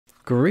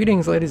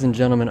Greetings, ladies and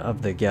gentlemen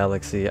of the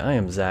galaxy. I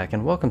am Zach,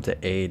 and welcome to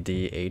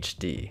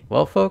ADHD.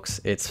 Well, folks,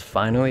 it's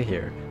finally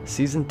here.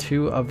 Season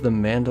 2 of The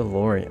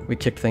Mandalorian. We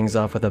kicked things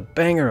off with a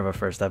banger of a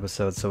first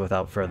episode, so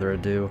without further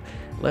ado,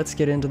 let's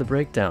get into the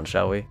breakdown,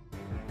 shall we?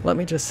 Let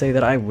me just say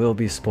that I will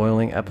be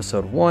spoiling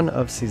episode 1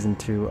 of season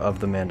 2 of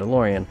The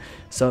Mandalorian,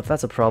 so if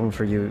that's a problem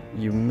for you,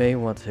 you may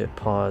want to hit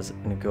pause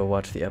and go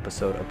watch the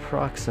episode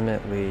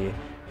approximately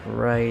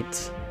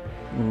right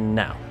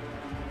now.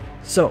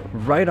 So,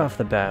 right off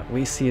the bat,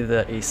 we see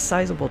that a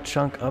sizable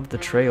chunk of the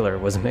trailer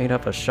was made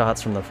up of shots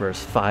from the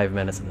first 5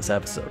 minutes of this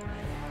episode.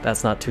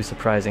 That's not too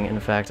surprising. In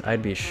fact,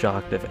 I'd be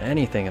shocked if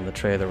anything in the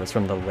trailer was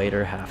from the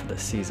later half of the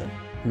season.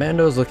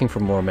 Mando's looking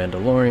for more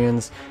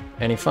Mandalorians,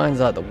 and he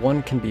finds out that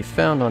one can be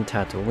found on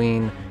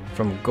Tatooine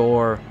from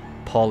Gore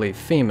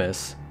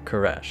Polyphemus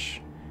Koresh.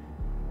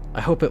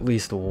 I hope at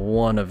least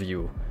one of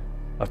you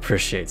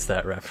appreciates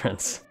that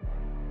reference.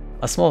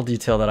 A small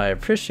detail that I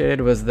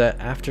appreciated was that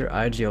after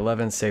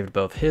IG-11 saved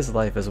both his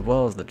life as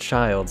well as the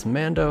child's,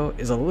 Mando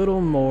is a little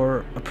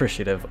more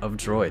appreciative of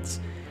droids.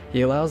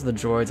 He allows the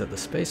droids at the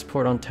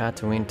spaceport on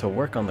Tatooine to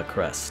work on the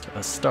crest,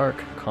 a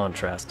stark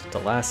contrast to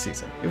last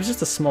season. It was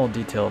just a small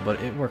detail,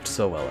 but it worked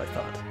so well, I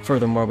thought.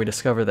 Furthermore, we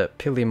discover that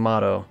Pili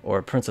Motto,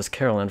 or Princess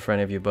Carolyn for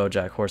any of you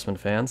BoJack Horseman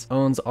fans,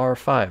 owns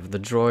R5, the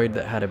droid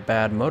that had a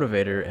bad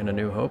motivator in A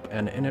New Hope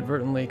and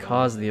inadvertently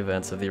caused the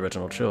events of the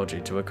original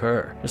trilogy to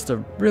occur. Just a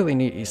really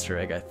neat Easter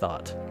egg, I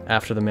thought.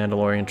 After the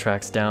Mandalorian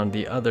tracks down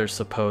the other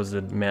supposed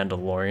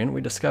Mandalorian,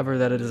 we discover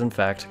that it is in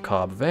fact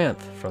Cobb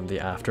Vanth from the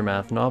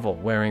Aftermath novel,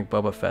 wearing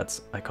Boba Fett's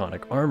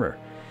iconic armor.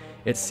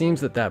 It seems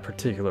that that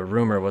particular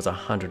rumor was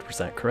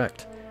 100%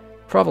 correct.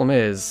 Problem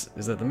is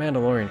that the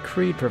Mandalorian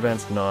Creed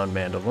prevents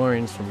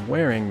non-Mandalorians from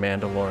wearing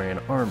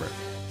Mandalorian armor,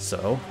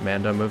 so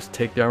Mando moves to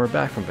take the armor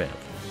back from Vanth.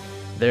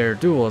 Their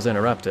duel is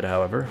interrupted,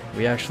 however.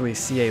 We actually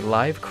see a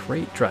live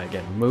crate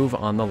dragon move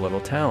on the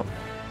little town.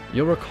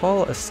 You'll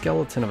recall a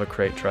skeleton of a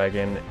crate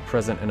dragon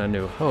present in A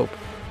New Hope,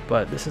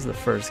 but this is the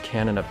first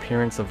canon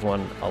appearance of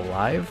one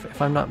alive,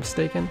 if I'm not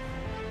mistaken.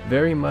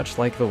 Very much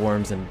like the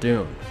worms in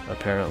Dune.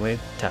 Apparently,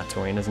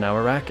 Tatooine is now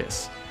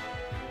Arrakis.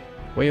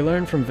 We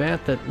learn from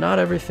Vanth that not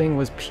everything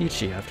was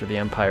peachy after the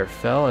Empire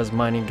fell, as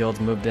mining guilds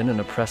moved in and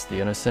oppressed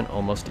the innocent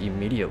almost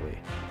immediately.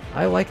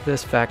 I like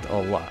this fact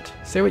a lot.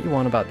 Say what you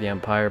want about the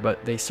Empire,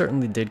 but they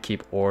certainly did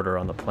keep order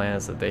on the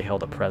planets that they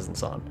held a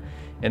presence on.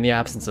 In the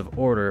absence of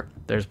order,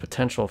 there's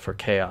potential for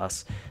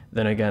chaos.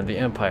 Then again, the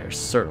Empire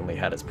certainly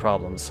had its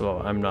problems, so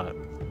I'm not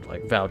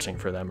vouching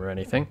for them or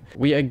anything.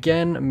 We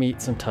again meet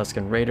some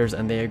Tusken Raiders,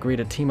 and they agree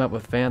to team up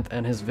with Vanth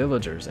and his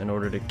villagers in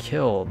order to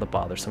kill the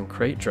bothersome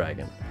crate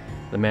dragon.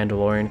 The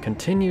Mandalorian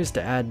continues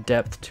to add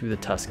depth to the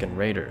Tusken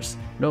Raiders.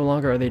 No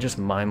longer are they just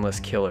mindless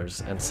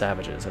killers and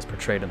savages as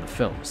portrayed in the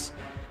films.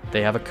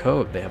 They have a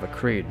code, they have a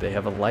creed, they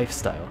have a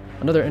lifestyle.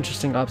 Another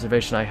interesting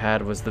observation I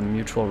had was the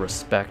mutual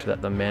respect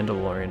that the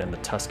Mandalorian and the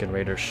Tusken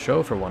Raiders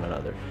show for one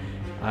another.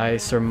 I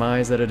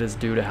surmise that it is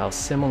due to how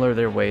similar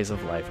their ways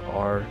of life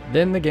are.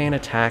 Then the gang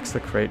attacks the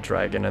crate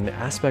dragon, and the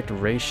aspect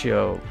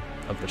ratio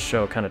of the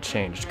show kind of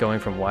changed, going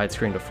from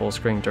widescreen to full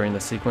screen during the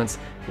sequence,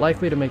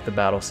 likely to make the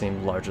battle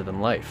seem larger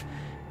than life.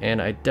 And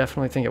I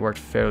definitely think it worked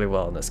fairly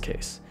well in this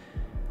case.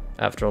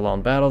 After a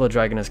long battle, the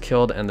dragon is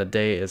killed and the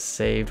day is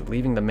saved,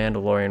 leaving the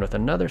Mandalorian with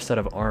another set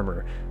of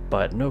armor,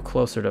 but no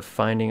closer to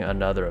finding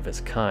another of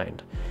his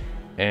kind.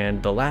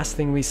 And the last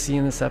thing we see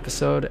in this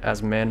episode,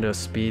 as Mando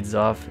speeds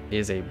off,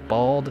 is a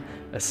bald,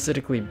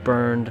 acidically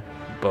burned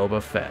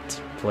Boba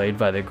Fett, played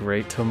by the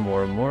great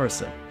Tamora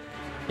Morrison.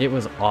 It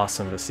was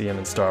awesome to see him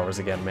in Star Wars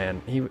again,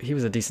 man. He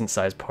was a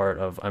decent-sized part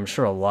of, I'm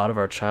sure, a lot of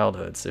our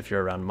childhoods, if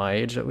you're around my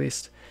age at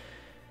least.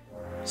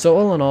 So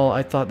all in all,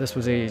 I thought this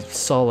was a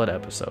solid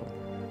episode.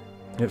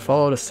 It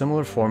followed a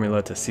similar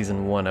formula to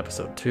Season 1,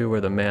 Episode 2,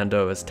 where the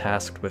Mando is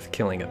tasked with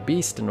killing a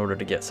beast in order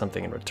to get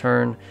something in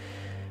return.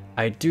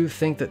 I do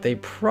think that they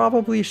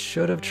probably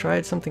should have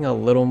tried something a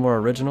little more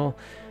original.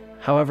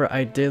 However,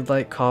 I did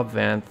like Cobb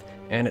Vanth,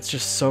 and it's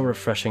just so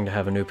refreshing to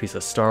have a new piece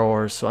of Star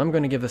Wars, so I'm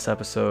going to give this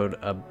episode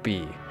a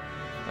B.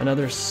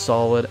 Another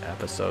solid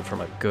episode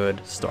from a good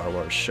Star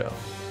Wars show.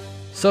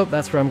 So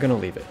that's where I'm going to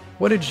leave it.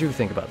 What did you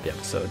think about the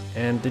episode,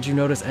 and did you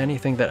notice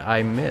anything that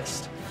I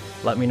missed?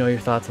 Let me know your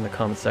thoughts in the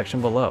comment section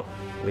below.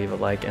 Leave a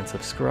like and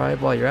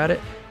subscribe while you're at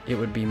it. It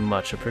would be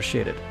much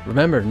appreciated.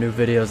 Remember, new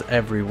videos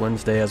every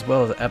Wednesday, as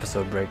well as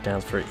episode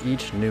breakdowns for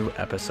each new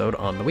episode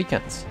on the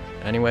weekends.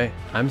 Anyway,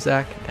 I'm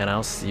Zach, and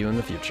I'll see you in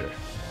the future.